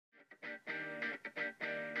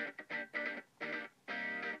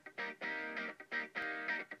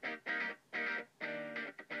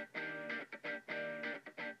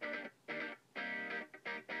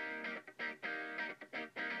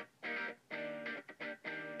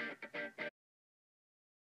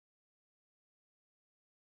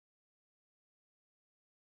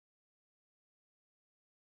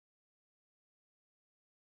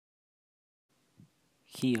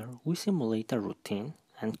Here we simulate a routine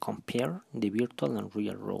and compare the virtual and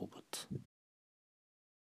real robot.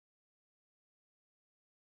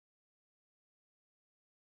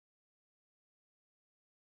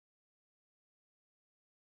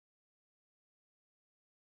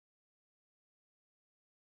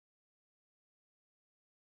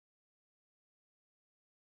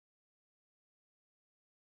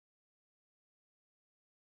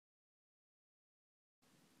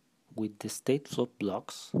 With the state float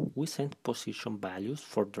blocks, we send position values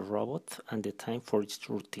for the robot and the time for its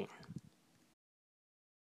routine.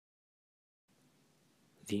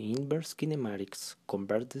 The inverse kinematics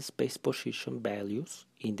convert the space position values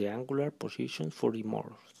in the angular position for the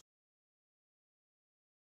motors.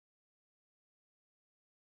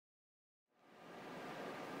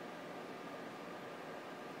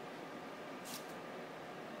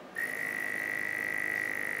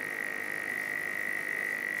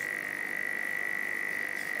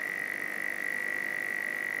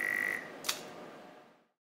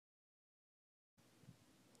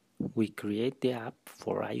 We create the app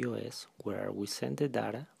for iOS where we send the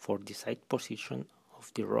data for the side position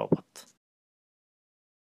of the robot.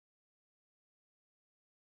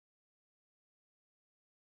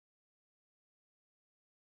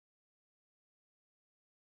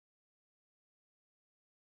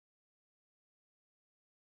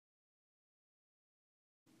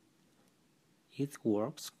 It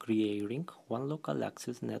works creating one local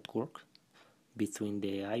access network between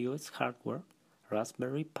the iOS hardware,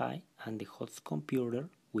 Raspberry Pi, and the host computer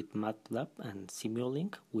with Matlab and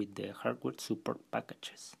Simulink with the hardware support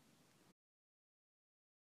packages.